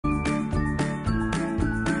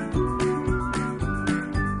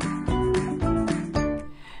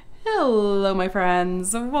Hello my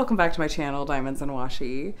friends, welcome back to my channel, Diamonds and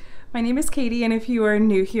Washi. My name is Katie, and if you are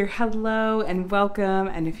new here, hello and welcome,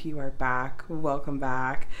 and if you are back, welcome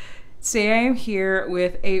back. Today I am here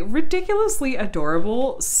with a ridiculously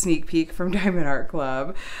adorable sneak peek from Diamond Art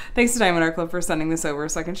Club. Thanks to Diamond Art Club for sending this over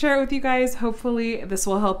so I can share it with you guys. Hopefully this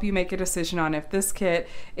will help you make a decision on if this kit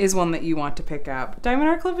is one that you want to pick up. Diamond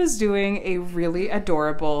Art Club is doing a really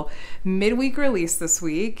adorable midweek release this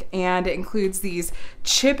week, and it includes these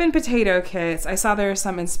chip and potato kits. I saw there are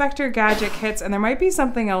some Inspector Gadget kits, and there might be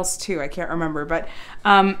something else too, I can't remember, but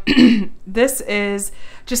this is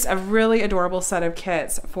just a really adorable set of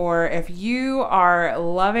kits for if you are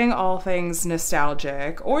loving all things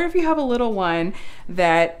nostalgic, or if you have a little one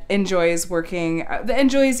that enjoys working, that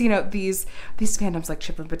enjoys, you know, these fandoms like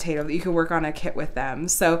chip and potato, that you can work on a kit with them.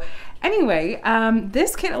 So anyway,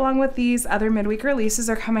 this kit along with these other midweek releases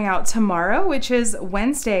are coming out tomorrow, which is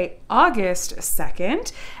Wednesday, August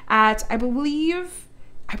 2nd at, I believe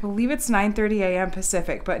it's 9:30 a.m.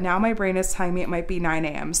 Pacific, but now my brain is telling me it might be 9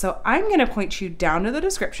 a.m. So I'm going to point you down to the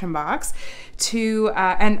description box to,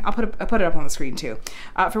 and I'll put it up on the screen too,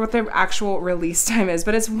 for what the actual release time is.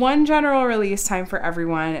 But it's one general release time for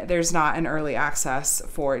everyone. There's not an early access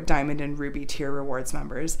for Diamond and Ruby tier rewards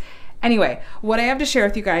members. Anyway, what I have to share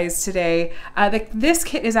with you guys today, this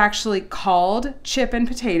kit is actually called Chip and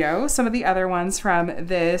Potato. Some of the other ones from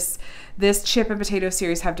this Chip and Potato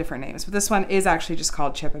series have different names, but this one is actually just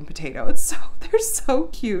called Chip and Potato. They're so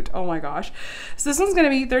cute. Oh my gosh. So this one's going to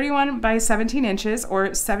be 31 by 17 inches or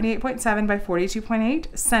 78.7 by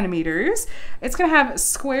 42.8 centimeters. It's going to have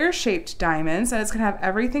square shaped diamonds, and it's going to have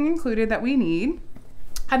everything included that we need.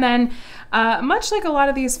 And then, much like a lot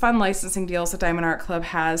of these fun licensing deals that Diamond Art Club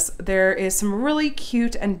has, there is some really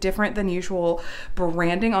cute and different than usual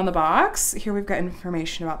branding on the box. Here we've got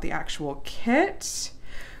information about the actual kit.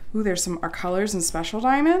 Ooh, there's our colors and special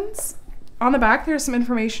diamonds. On the back, there's some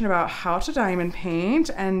information about how to diamond paint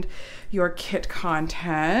and your kit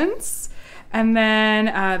contents. And then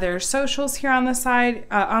there's socials here on the side.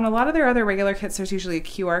 On a lot of their other regular kits, there's usually a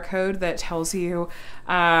QR code that tells you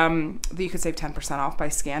that you could save 10% off by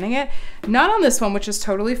scanning it. Not on this one, which is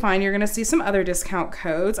totally fine. You're gonna see some other discount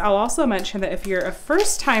codes. I'll also mention that if you're a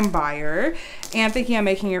first-time buyer and thinking of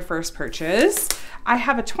making your first purchase, I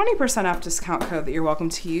have a 20% off discount code that you're welcome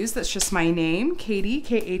to use. That's just my name, Katie,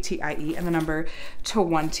 K-A-T-I-E, and the number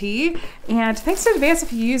 20. And thanks in advance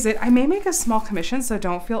if you use it. I may make a small commission, so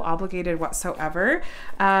don't feel obligated whatsoever.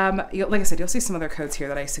 Like I said, you'll see some other codes here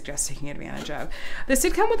that I suggest taking advantage of. This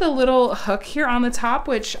did come with a little hook here on the top,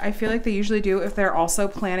 which I feel like they usually do if they're also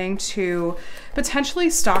planning to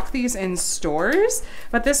potentially stock these in stores.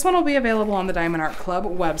 But this one will be available on the Diamond Art Club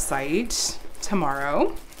website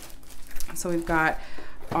tomorrow. So we've got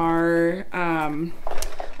our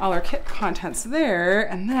all our kit contents there,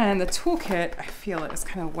 and then the toolkit, I feel it is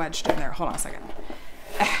kind of wedged in there. Hold on a second.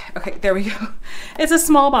 Okay, there we go. It's a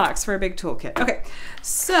small box for a big toolkit. Okay,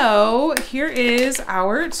 so here is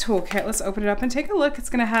our toolkit. Let's open it up and take a look. It's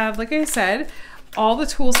gonna have, like I said, all the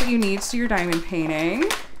tools that you need to do your diamond painting.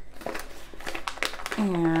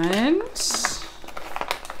 And let's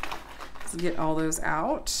get all those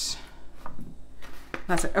out.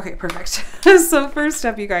 That's it. Okay, perfect. So first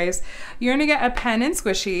up, you guys, you're gonna get a pen and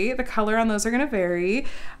squishy. The color on those are gonna vary.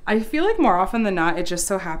 I feel like more often than not, it just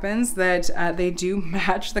so happens that they do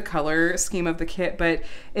match the color scheme of the kit, but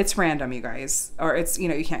it's random, you guys, or it's, you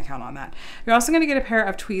know, you can't count on that. You're also gonna get a pair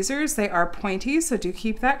of tweezers. They are pointy, so do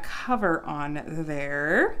keep that cover on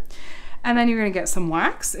there. And then you're gonna get some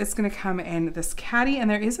wax. It's gonna come in this caddy, and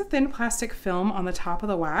there is a thin plastic film on the top of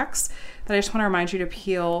the wax that I just wanna remind you to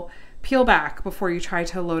peel back before you try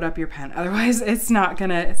to load up your pen. Otherwise, it's just not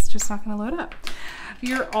gonna load up.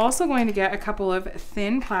 You're also going to get a couple of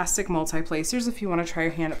thin plastic multi-placers if you want to try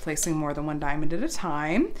your hand at placing more than one diamond at a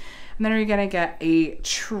time. And then you're gonna get a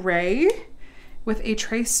tray with a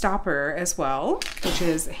tray stopper as well, which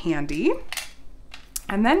is handy.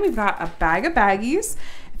 And then we've got a bag of baggies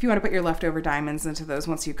if you want to put your leftover diamonds into those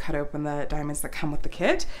once you cut open the diamonds that come with the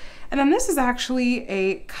kit. And then this is actually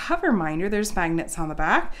a cover minder. There's magnets on the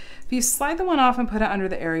back. If you slide the one off and put it under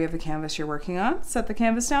the area of the canvas you're working on, set the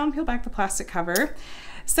canvas down, peel back the plastic cover,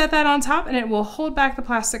 set that on top, and it will hold back the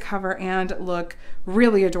plastic cover and look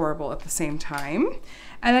really adorable at the same time.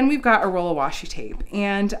 And then we've got a roll of washi tape.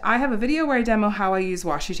 And I have a video where I demo how I use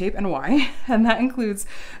washi tape and why. And that includes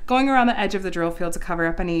going around the edge of the drill field to cover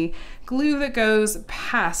up any glue that goes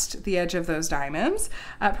past the edge of those diamonds.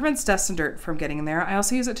 Prevents dust and dirt from getting in there. I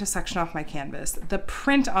also use it to section off my canvas. The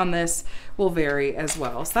print on this will vary as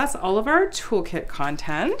well. So that's all of our toolkit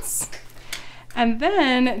contents. And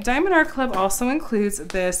then Diamond Art Club also includes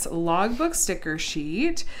this logbook sticker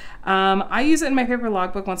sheet. I use it in my paper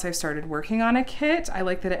logbook once I've started working on a kit. I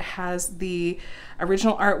like that it has the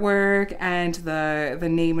original artwork and the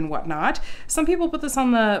name and whatnot. Some people put this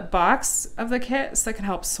on the box of the kit so it can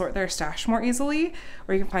help sort their stash more easily,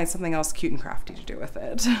 or you can find something else cute and crafty to do with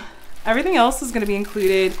it. Everything else is going to be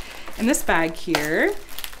included in this bag here.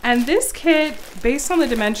 And this kit, based on the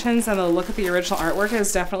dimensions and the look at the original artwork,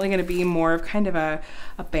 is definitely going to be more of kind of a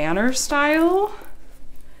banner style.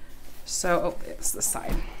 So, oh, it's this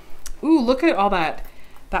side. Ooh, look at all that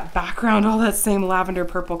background, all that same lavender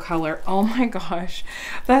purple color. Oh my gosh,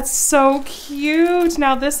 that's so cute.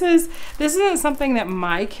 Now this isn't something that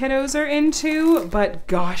my kiddos are into, but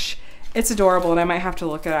gosh, it's adorable and I might have to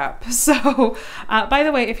look it up. So, by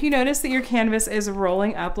the way, if you notice that your canvas is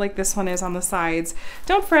rolling up like this one is on the sides,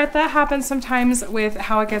 don't fret, that happens sometimes with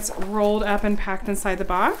how it gets rolled up and packed inside the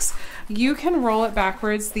box. You can roll it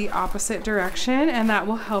backwards the opposite direction and that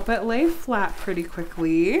will help it lay flat pretty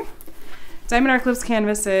quickly. Diamond Art Club's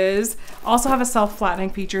canvases also have a self-flattening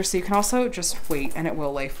feature, so you can also just wait and it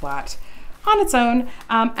will lay flat on its own.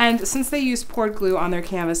 And since they use poured glue on their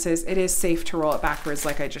canvases, it is safe to roll it backwards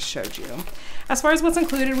like I just showed you. As far as what's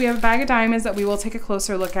included, we have a bag of diamonds that we will take a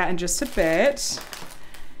closer look at in just a bit.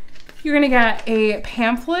 You're gonna get a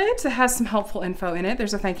pamphlet that has some helpful info in it.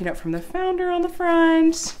 There's a thank you note from the founder on the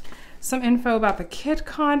front, some info about the kit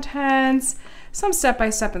contents, some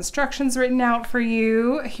step-by-step instructions written out for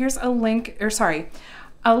you. Here's a link,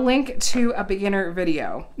 a link to a beginner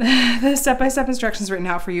video. The step-by-step instructions written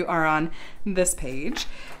out for you are on this page.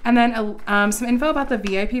 And then some info about the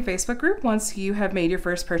VIP Facebook group once you have made your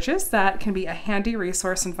first purchase. That can be a handy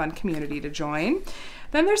resource and fun community to join.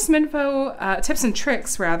 Then there's some info, tips and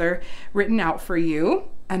tricks rather, written out for you,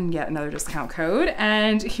 and yet another discount code.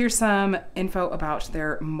 And here's some info about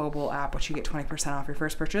their mobile app, which you get 20% off your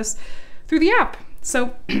first purchase through the app.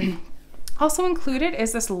 So also included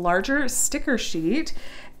is this larger sticker sheet,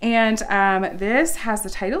 and this has the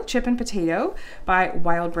title Chip and Potato by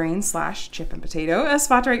Wild Brain / Chip and Potato, a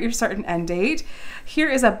spot to write your start and end date. Here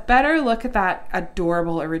is a better look at that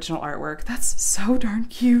adorable original artwork. That's so darn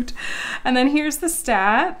cute. And then here's the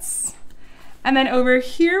stats. And then over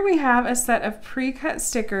here we have a set of pre-cut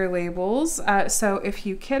sticker labels. So if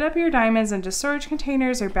you kit up your diamonds into storage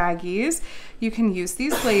containers or baggies, you can use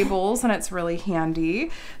these labels and it's really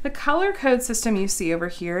handy. The color code system you see over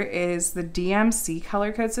here is the DMC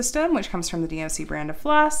color code system, which comes from the DMC brand of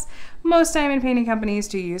floss. Most diamond painting companies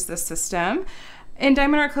do use this system. In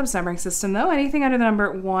Diamond Art Club's numbering system though, anything under the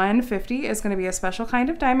number 150 is going to be a special kind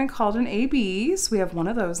of diamond called an AB. So we have one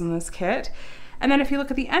of those in this kit. And then if you look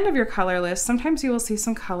at the end of your color list, sometimes you will see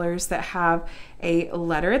some colors that have a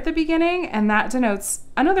letter at the beginning, and that denotes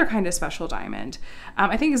another kind of special diamond.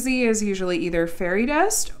 I think Z is usually either fairy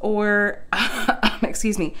dust or,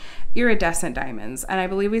 excuse me, iridescent diamonds. And I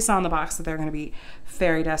believe we saw in the box that they're going to be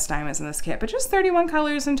fairy dust diamonds in this kit, but just 31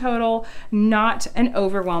 colors in total, not an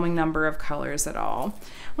overwhelming number of colors at all.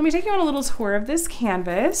 Let me take you on a little tour of this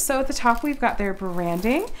canvas. So at the top, we've got their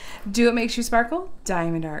branding. Do It Makes You Sparkle,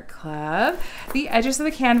 Diamond Art Club. The edges of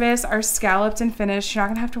the canvas are scalloped and finished. You're not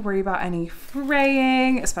gonna have to worry about any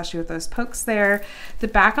fraying, especially with those pokes there. The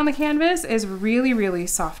back on the canvas is really, really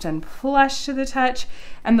soft and plush to the touch.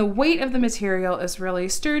 And the weight of the material is really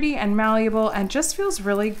sturdy and malleable and just feels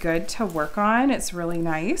really good to work on. It's really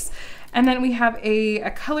nice. And then we have a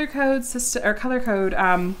color code system, or color code,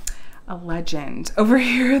 a legend over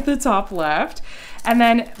here at the top left. And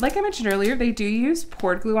then, like I mentioned earlier, they do use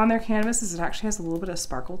poured glue on their canvases. It actually has a little bit of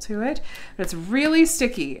sparkle to it, but it's really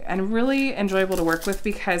sticky and really enjoyable to work with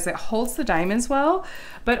because it holds the diamonds well,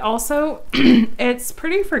 but also it's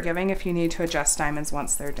pretty forgiving if you need to adjust diamonds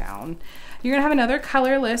once they're down. You're gonna have another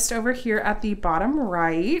color list over here at the bottom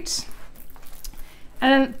right.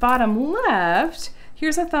 And then bottom left,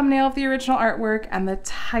 here's a thumbnail of the original artwork and the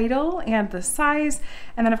title and the size,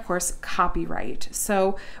 and then of course, copyright.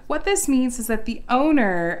 So what this means is that the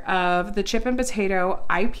owner of the Chip and Potato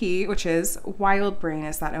IP, which is Wild Brain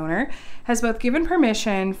is that owner, has both given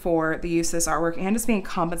permission for the use of this artwork and is being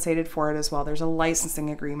compensated for it as well. There's a licensing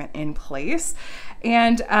agreement in place.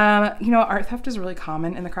 And you know, art theft is really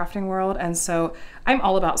common in the crafting world, and so I'm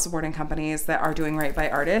all about supporting companies that are doing right by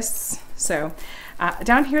artists. So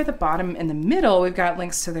down here at the bottom in the middle, we've got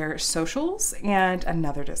links to their socials and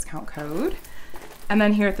another discount code. And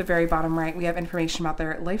then here at the very bottom right, we have information about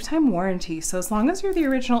their lifetime warranty. So as long as you're the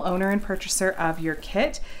original owner and purchaser of your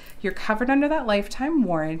kit, you're covered under that lifetime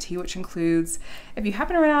warranty, which includes if you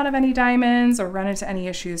happen to run out of any diamonds or run into any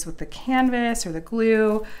issues with the canvas or the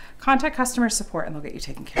glue, contact customer support and they'll get you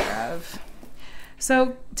taken care of.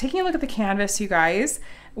 So taking a look at the canvas, you guys,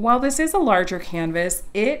 while this is a larger canvas,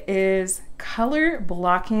 it is color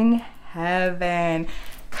blocking heaven.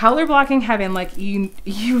 Color blocking heaven, like you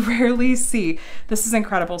rarely see. This is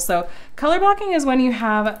incredible. So color blocking is when you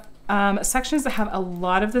have sections that have a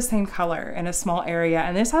lot of the same color in a small area,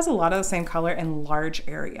 and this has a lot of the same color in large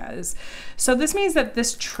areas. So this means that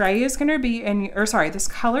this tray is going to be this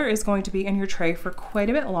color is going to be in your tray for quite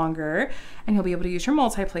a bit longer, and you'll be able to use your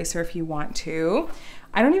multi-placer if you want to.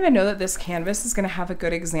 I don't even know that this canvas is going to have a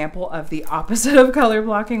good example of the opposite of color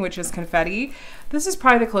blocking, which is confetti. This is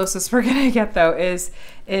probably the closest we're going to get, though, is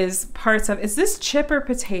this chip or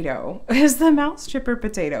potato? Is the mouse chip or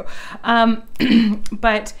potato?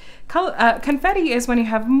 But confetti is when you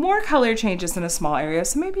have more color changes in a small area.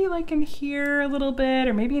 So maybe like in here a little bit,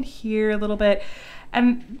 or maybe in here a little bit.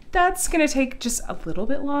 And that's gonna take just a little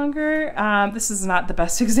bit longer. This is not the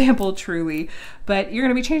best example, truly, but you're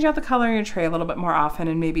gonna be changing out the color in your tray a little bit more often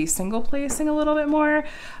and maybe single placing a little bit more.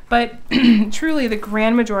 But truly, the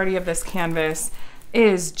grand majority of this canvas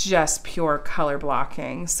is just pure color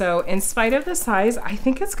blocking. So in spite of the size, I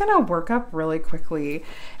think it's gonna work up really quickly,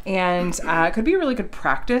 and it could be a really good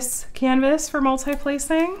practice canvas for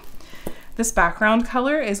multi-placing. This background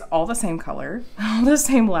color is all the same color, all the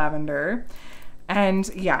same lavender. And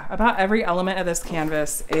yeah, about every element of this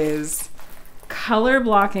canvas is color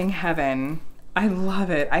blocking heaven. I love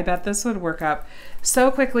it. I bet this would work up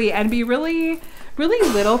so quickly and be really, really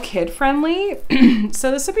little kid friendly.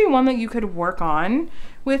 So this would be one that you could work on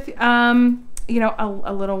with, you know,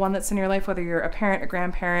 a little one that's in your life, whether you're a parent, a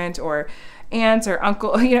grandparent, or aunt or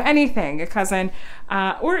uncle, you know, anything, a cousin,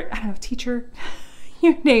 or I don't know, teacher.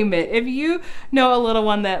 You name it. If you know a little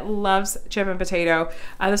one that loves chip and potato,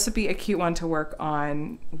 this would be a cute one to work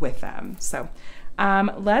on with them. So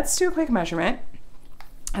let's do a quick measurement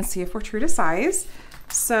and see if we're true to size.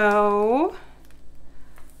 So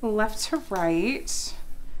left to right,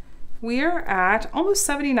 we're at almost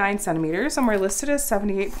 79 centimeters, and we're listed as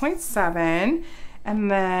 78.7. And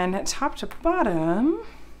then top to bottom,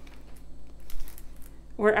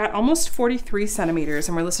 we're at almost 43 centimeters,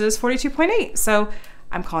 and we're listed as 42.8. So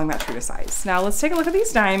I'm calling that true to size. Now let's take a look at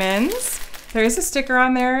these diamonds. There is a sticker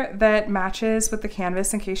on there that matches with the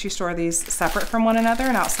canvas in case you store these separate from one another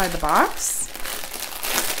and outside the box.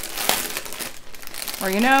 Or,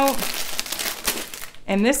 you know,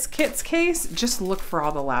 in this kit's case, just look for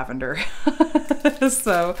all the lavender.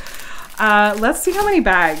 So let's see how many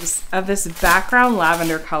bags of this background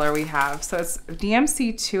lavender color we have. So it's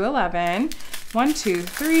DMC 211, 1, 2,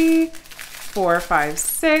 3, 4, 5,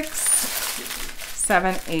 6,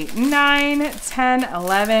 7, 8, 9, 10,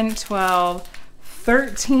 11, 12,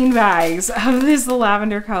 13 bags of this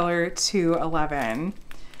lavender color 211.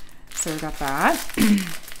 So we got that.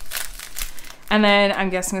 And then I'm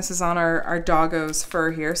guessing this is on our doggo's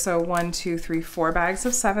fur here. So 1, 2, 3, 4 bags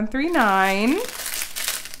of 739.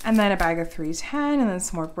 And then a bag of 310, and then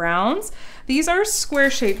some more browns. These are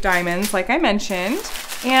square-shaped diamonds, like I mentioned.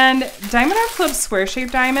 And Diamond Art Club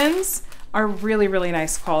square-shaped diamonds are really, really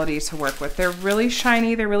nice quality to work with. They're really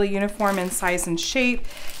shiny, they're really uniform in size and shape,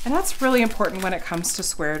 and that's really important when it comes to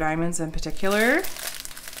square diamonds in particular.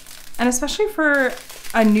 And especially for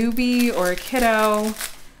a newbie or a kiddo,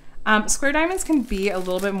 square diamonds can be a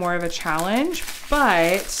little bit more of a challenge,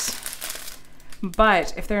 but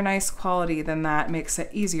if they're nice quality, then that makes it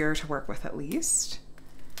easier to work with at least.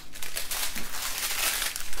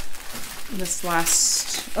 This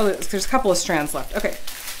last, oh, there's a couple of strands left. Okay.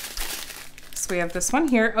 So we have this one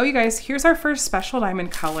here. Oh, you guys, here's our first special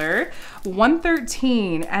diamond color,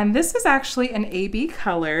 113. And this is actually an AB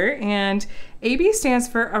color, and AB stands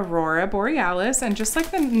for Aurora Borealis. And just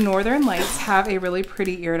like the Northern Lights have a really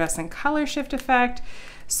pretty iridescent color shift effect,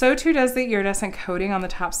 so too does the iridescent coating on the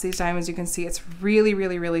tops of these diamonds. You can see it's really,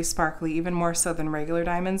 really, really sparkly, even more so than regular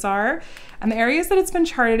diamonds are. And the areas that it's been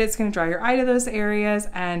charted, it's gonna draw your eye to those areas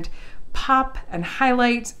and pop and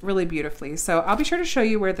highlight really beautifully. So I'll be sure to show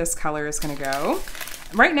you where this color is gonna go.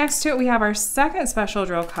 Right next to it, we have our second special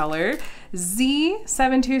drill color,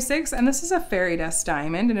 Z726, and this is a fairy dust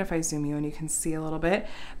diamond. And if I zoom you in, you can see a little bit.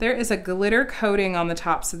 There is a glitter coating on the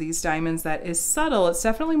tops of these diamonds that is subtle. It's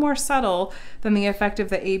definitely more subtle than the effect of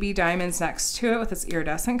the AB diamonds next to it with its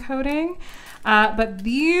iridescent coating. But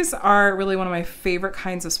these are really one of my favorite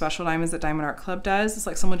kinds of special diamonds that Diamond Art Club does. It's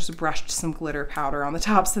like someone just brushed some glitter powder on the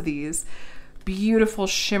tops of these. Beautiful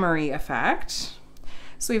shimmery effect.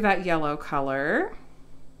 So we have that yellow color.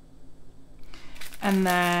 And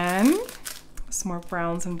then some more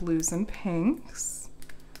browns and blues and pinks.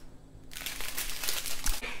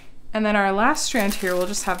 And then our last strand here, we'll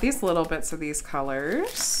just have these little bits of these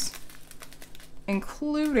colors,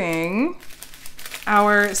 including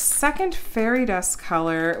our second fairy dust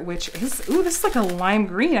color, which is, ooh, this is like a lime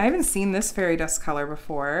green. I haven't seen this fairy dust color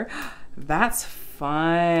before. That's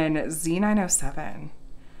fun. Z907.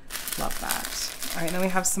 Love that. All right, and then we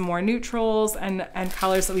have some more neutrals and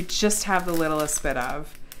colors that we just have the littlest bit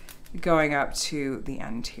of going up to the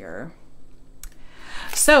end here.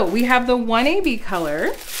 So we have the 1AB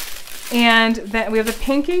color, and then we have the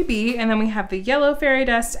pink AB, and then we have the yellow fairy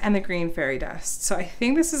dust and the green fairy dust. So I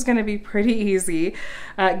think this is gonna be pretty easy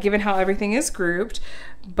given how everything is grouped.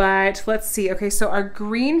 But let's see. Okay, so our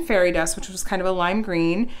green fairy dust, which was kind of a lime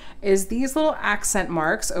green, is these little accent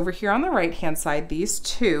marks over here on the right hand side, these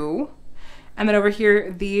two, and then over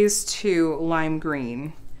here, these two lime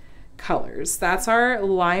green colors. That's our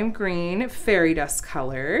lime green fairy dust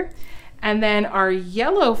color. And then our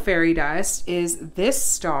yellow fairy dust is this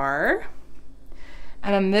star,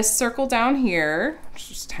 and then this circle down here,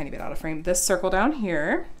 just a tiny bit out of frame, this circle down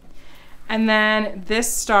here, and then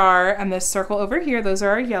this star and this circle over here, those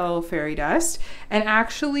are our yellow fairy dust. And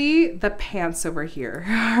actually the pants over here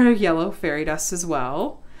are yellow fairy dust as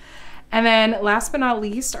well. And then last but not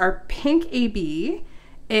least, our pink AB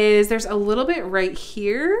is, there's a little bit right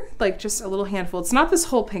here, like just a little handful. It's not this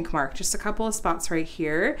whole pink mark, just a couple of spots right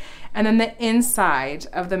here. And then the inside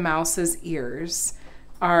of the mouse's ears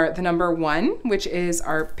are the number 1, which is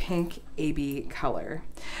our pink AB color.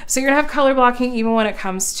 So you're gonna have color blocking even when it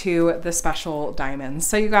comes to the special diamonds.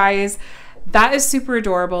 So you guys, that is super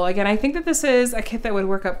adorable. Again, I think that this is a kit that would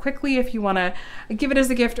work up quickly if you wanna give it as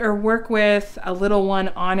a gift or work with a little one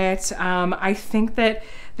on it. I think that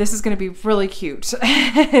this is gonna be really cute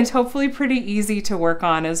and hopefully pretty easy to work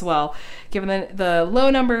on as well. Given the low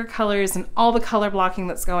number of colors and all the color blocking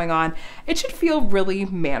that's going on, it should feel really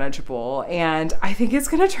manageable. And I think it's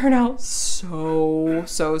gonna turn out so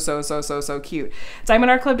cute. Diamond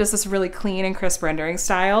Art Club does this really clean and crisp rendering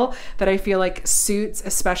style that I feel like suits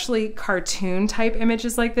especially cartoon type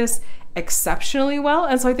images like this exceptionally well.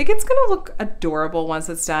 And so I think it's gonna look adorable once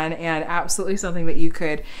it's done, and absolutely something that you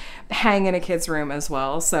could hang in a kid's room as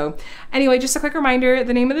well. So anyway, just a quick reminder,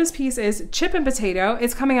 the name of this piece is Chip and Potato.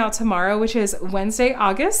 It's coming out tomorrow, which is Wednesday,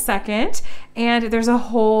 August 2nd. And there's a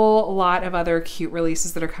whole lot of other cute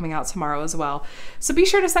releases that are coming out tomorrow as well. So be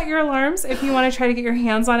sure to set your alarms if you want to try to get your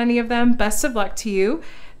hands on any of them. Best of luck to you.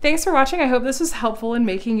 Thanks for watching. I hope this was helpful in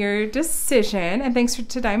making your decision. And thanks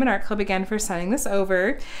to Diamond Art Club again for sending this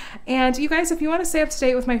over. And you guys, if you want to stay up to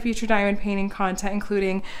date with my future diamond painting content,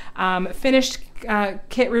 including finished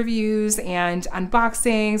kit reviews and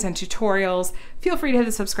unboxings and tutorials, feel free to hit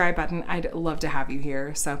the subscribe button. I'd love to have you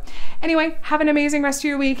here. So anyway, have an amazing rest of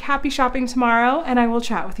your week. Happy shopping tomorrow, and I will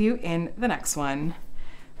chat with you in the next one.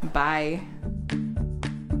 Bye.